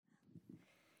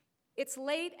It's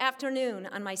late afternoon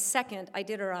on my second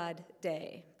Iditarod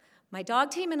day. My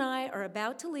dog team and I are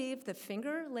about to leave the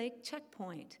Finger Lake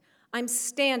checkpoint. I'm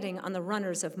standing on the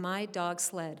runners of my dog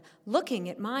sled, looking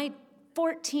at my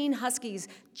 14 huskies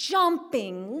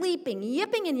jumping, leaping,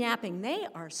 yipping, and yapping. They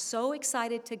are so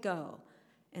excited to go,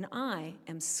 and I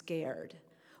am scared.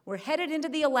 We're headed into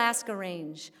the Alaska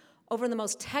Range, over the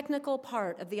most technical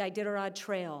part of the Iditarod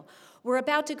Trail. We're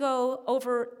about to go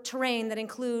over terrain that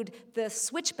include the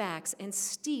switchbacks and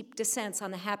steep descents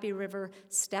on the Happy River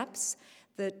steps,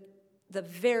 the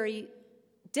very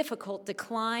difficult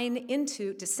descent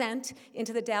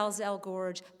into the Dalzell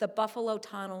Gorge, the Buffalo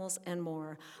Tunnels, and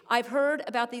more. I've heard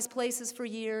about these places for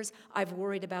years. I've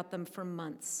worried about them for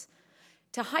months.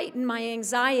 To heighten my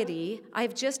anxiety,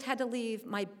 I've just had to leave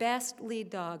my best lead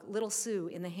dog, Little Sue,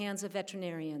 in the hands of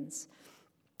veterinarians.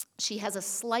 She has a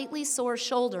slightly sore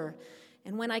shoulder,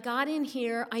 and when I got in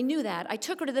here, I knew that. I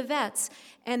took her to the vets,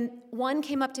 and one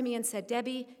came up to me and said,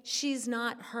 "Debbie, she's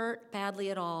not hurt badly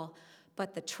at all,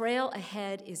 but the trail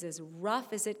ahead is as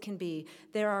rough as it can be.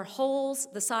 There are holes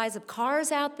the size of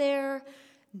cars out there.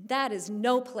 That is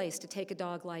no place to take a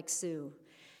dog like Sue."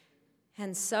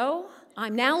 And so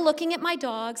I'm now looking at my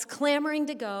dogs, clamoring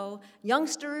to go,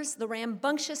 youngsters, the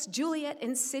rambunctious Juliet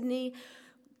and Sydney,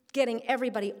 getting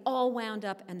everybody all wound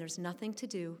up, and there's nothing to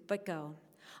do but go.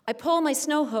 I pull my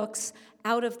snow hooks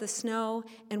out of the snow,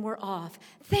 and we're off.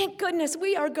 Thank goodness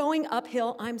we are going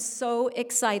uphill. I'm so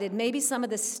excited. Maybe some of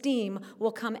the steam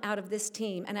will come out of this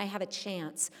team, and I have a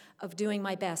chance of doing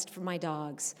my best for my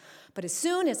dogs. But as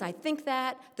soon as I think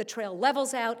that, the trail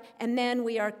levels out, and then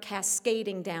we are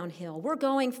cascading downhill. We're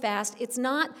going fast. It's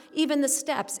not even the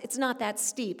steps. It's not that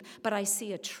steep, but I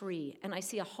see a tree, and I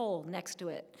see a hole next to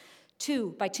it.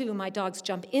 2 by 2, my dogs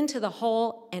jump into the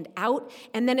hole and out,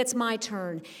 and then it's my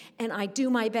turn. And I do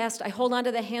my best. I hold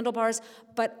onto the handlebars,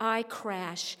 but I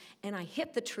crash, and I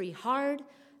hit the tree hard.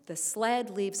 The sled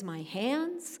leaves my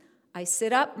hands. I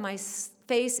sit up. My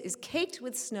face is caked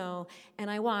with snow,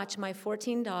 and I watch my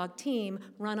 14-dog team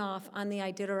run off on the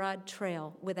Iditarod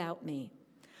Trail without me.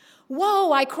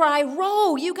 Whoa, I cry,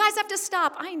 "Row, you guys have to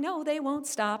stop." I know they won't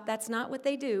stop. That's not what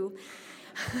they do.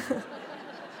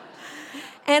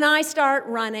 And I start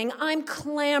running. I'm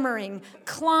clamoring,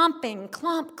 clomping,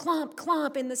 clomp, clomp,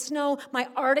 clomp in the snow. My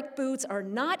Arctic boots are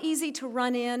not easy to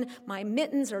run in. My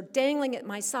mittens are dangling at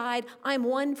my side. I'm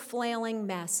one flailing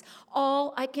mess.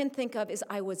 All I can think of is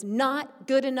I was not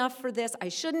good enough for this. I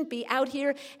shouldn't be out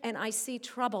here, and I see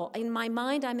trouble. In my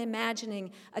mind, I'm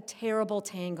imagining a terrible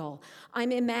tangle.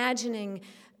 I'm imagining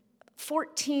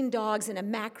 14 dogs in a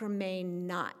macrame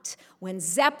knot. When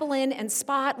Zeppelin and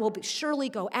Spot will surely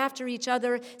go after each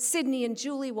other, Sydney and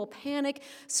Julie will panic.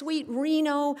 Sweet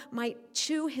Reno might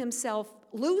chew himself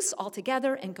loose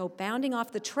altogether and go bounding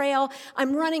off the trail.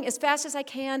 I'm running as fast as I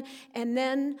can, and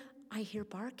then I hear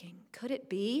barking. Could it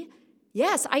be?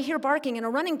 Yes, I hear barking, and a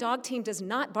running dog team does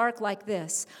not bark like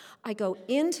this. I go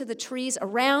into the trees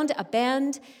around a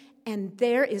bend, and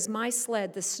there is my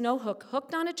sled, the snow hook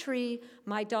hooked on a tree,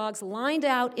 my dogs lined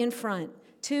out in front,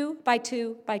 2 by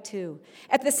 2 by 2.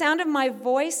 At the sound of my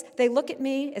voice, they look at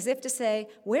me as if to say,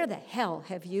 "Where the hell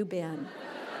have you been?"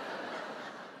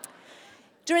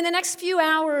 During the next few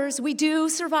hours, we do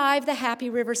survive the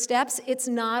Happy River steps. It's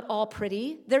not all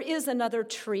pretty. There is another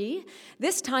tree.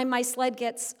 This time my sled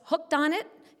gets hooked on it.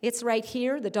 It's right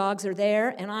here. The dogs are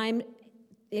there, and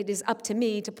it is up to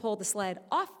me to pull the sled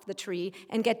off the tree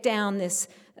and get down this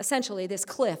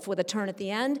cliff with a turn at the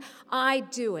end. I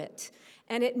do it.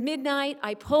 And at midnight,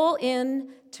 I pull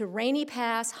in to Rainy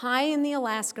Pass, high in the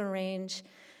Alaska Range,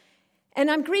 and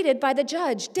I'm greeted by the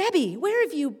judge. "Debbie, where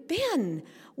have you been?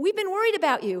 We've been worried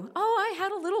about you." "Oh, I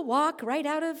had a little walk right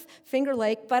out of Finger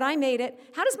Lake, but I made it."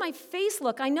 "How does my face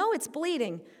look? I know it's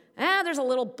bleeding." "There's a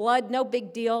little blood, no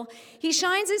big deal." He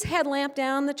shines his headlamp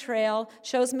down the trail,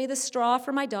 shows me the straw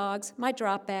for my dogs, my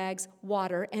drop bags,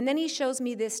 water, and then he shows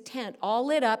me this tent all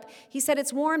lit up. He said,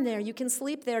 "It's warm there. You can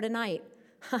sleep there tonight."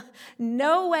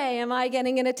 No way am I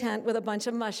getting in a tent with a bunch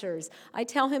of mushers. I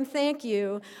tell him thank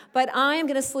you, but I am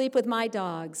going to sleep with my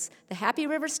dogs. The Happy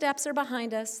River steps are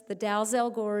behind us. The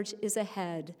Dalzell Gorge is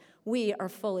ahead. We are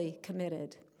fully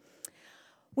committed.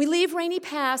 We leave Rainy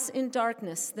Pass in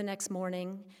darkness the next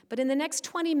morning, but in the next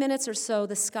 20 minutes or so,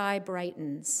 the sky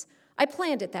brightens. I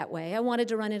planned it that way. I wanted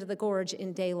to run into the gorge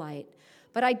in daylight,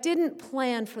 but I didn't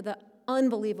plan for the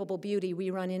unbelievable beauty we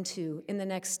run into in the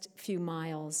next few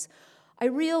miles. I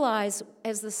realize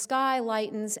as the sky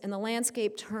lightens and the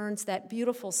landscape turns that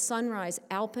beautiful sunrise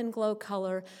alpenglow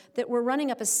color that we're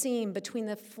running up a seam between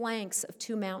the flanks of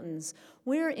two mountains.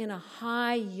 We're in a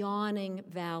high, yawning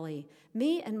valley,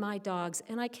 me and my dogs,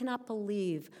 and I cannot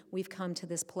believe we've come to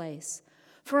this place.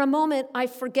 For a moment, I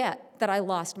forget that I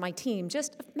lost my team,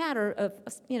 just a matter of,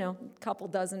 a couple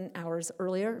dozen hours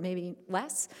earlier, maybe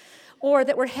less, or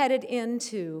that we're headed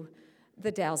into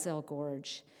the Dalzell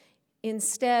Gorge.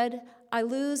 Instead, I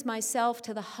lose myself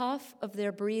to the huff of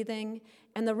their breathing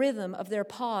and the rhythm of their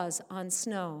paws on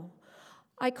snow.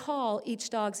 I call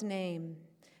each dog's name: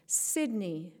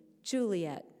 Sydney,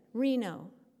 Juliet,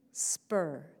 Reno,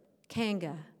 Spur,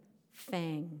 Kanga,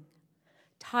 Fang,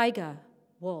 Tyga,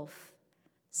 Wolf,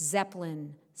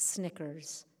 Zeppelin,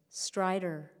 Snickers,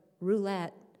 Strider,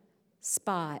 Roulette,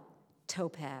 Spot,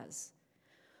 Topaz.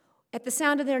 At the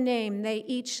sound of their name, they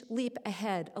each leap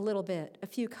ahead a little bit. A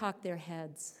few cock their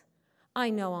heads. I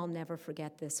know I'll never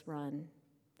forget this run.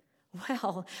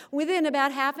 Well, within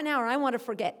about half an hour, I want to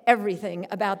forget everything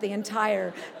about the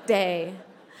entire day.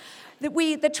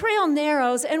 The trail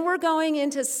narrows, and we're going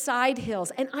into side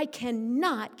hills, and I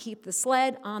cannot keep the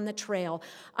sled on the trail.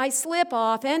 I slip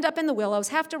off, end up in the willows,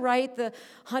 have to right the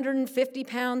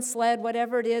 150-pound sled,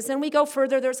 whatever it is, and we go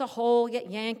further, there's a hole, get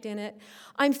yanked in it.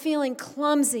 I'm feeling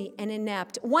clumsy and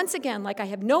inept, once again, like I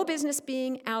have no business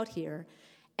being out here.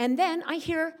 And then I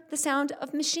hear the sound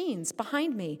of machines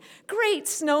behind me. Great,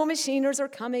 snow machiners are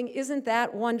coming. Isn't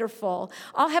that wonderful?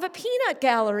 I'll have a peanut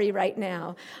gallery right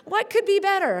now. What could be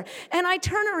better? And I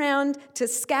turn around to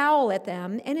scowl at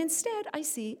them, and instead I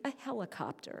see a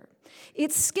helicopter.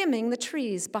 It's skimming the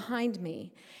trees behind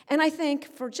me. And I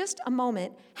think for just a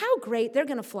moment, how great, they're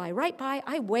going to fly right by.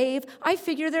 I wave. I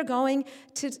figure they're going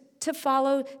to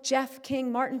follow Jeff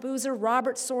King, Martin Boozer,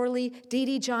 Robert Sorley, Dee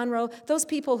Dee Johnroe, those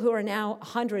people who are now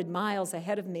 100 miles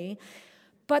ahead of me.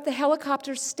 But the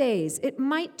helicopter stays. It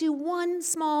might do one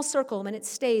small circle, and it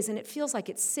stays, and it feels like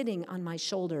it's sitting on my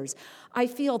shoulders. I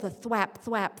feel the thwap,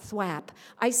 thwap, thwap.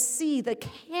 I see the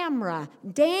camera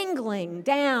dangling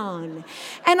down.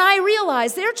 And I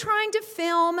realize they're trying to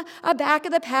film a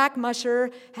back-of-the-pack musher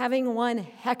having one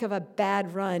heck of a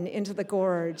bad run into the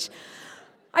gorge.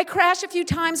 I crash a few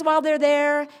times while they're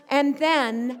there, and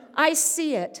then I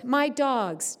see it, my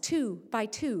dogs, 2 by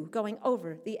 2, going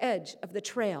over the edge of the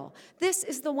trail. This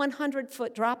is the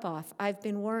 100-foot drop-off I've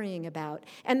been worrying about,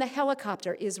 and the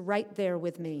helicopter is right there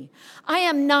with me. I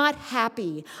am not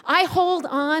happy. I hold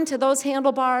on to those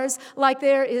handlebars like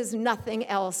there is nothing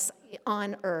else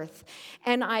on earth,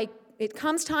 and it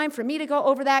comes time for me to go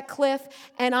over that cliff,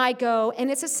 and I go, and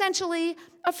it's essentially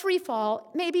a free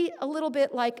fall, maybe a little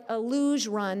bit like a luge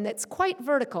run that's quite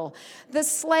vertical. The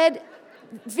sled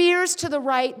veers to the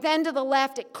right, then to the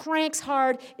left. It cranks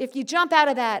hard. If you jump out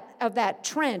of that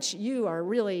trench, you are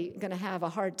really going to have a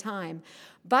hard time.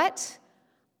 But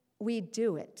we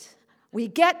do it. We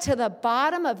get to the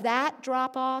bottom of that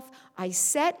drop-off. I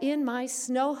set in my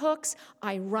snow hooks.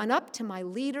 I run up to my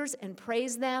leaders and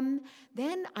praise them.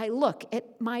 Then I look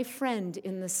at my friend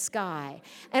in the sky,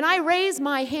 and I raise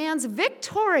my hands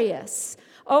victorious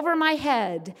over my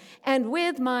head, and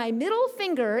with my middle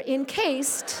finger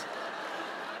encased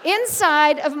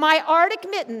inside of my Arctic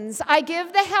mittens, I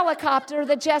give the helicopter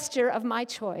the gesture of my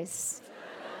choice.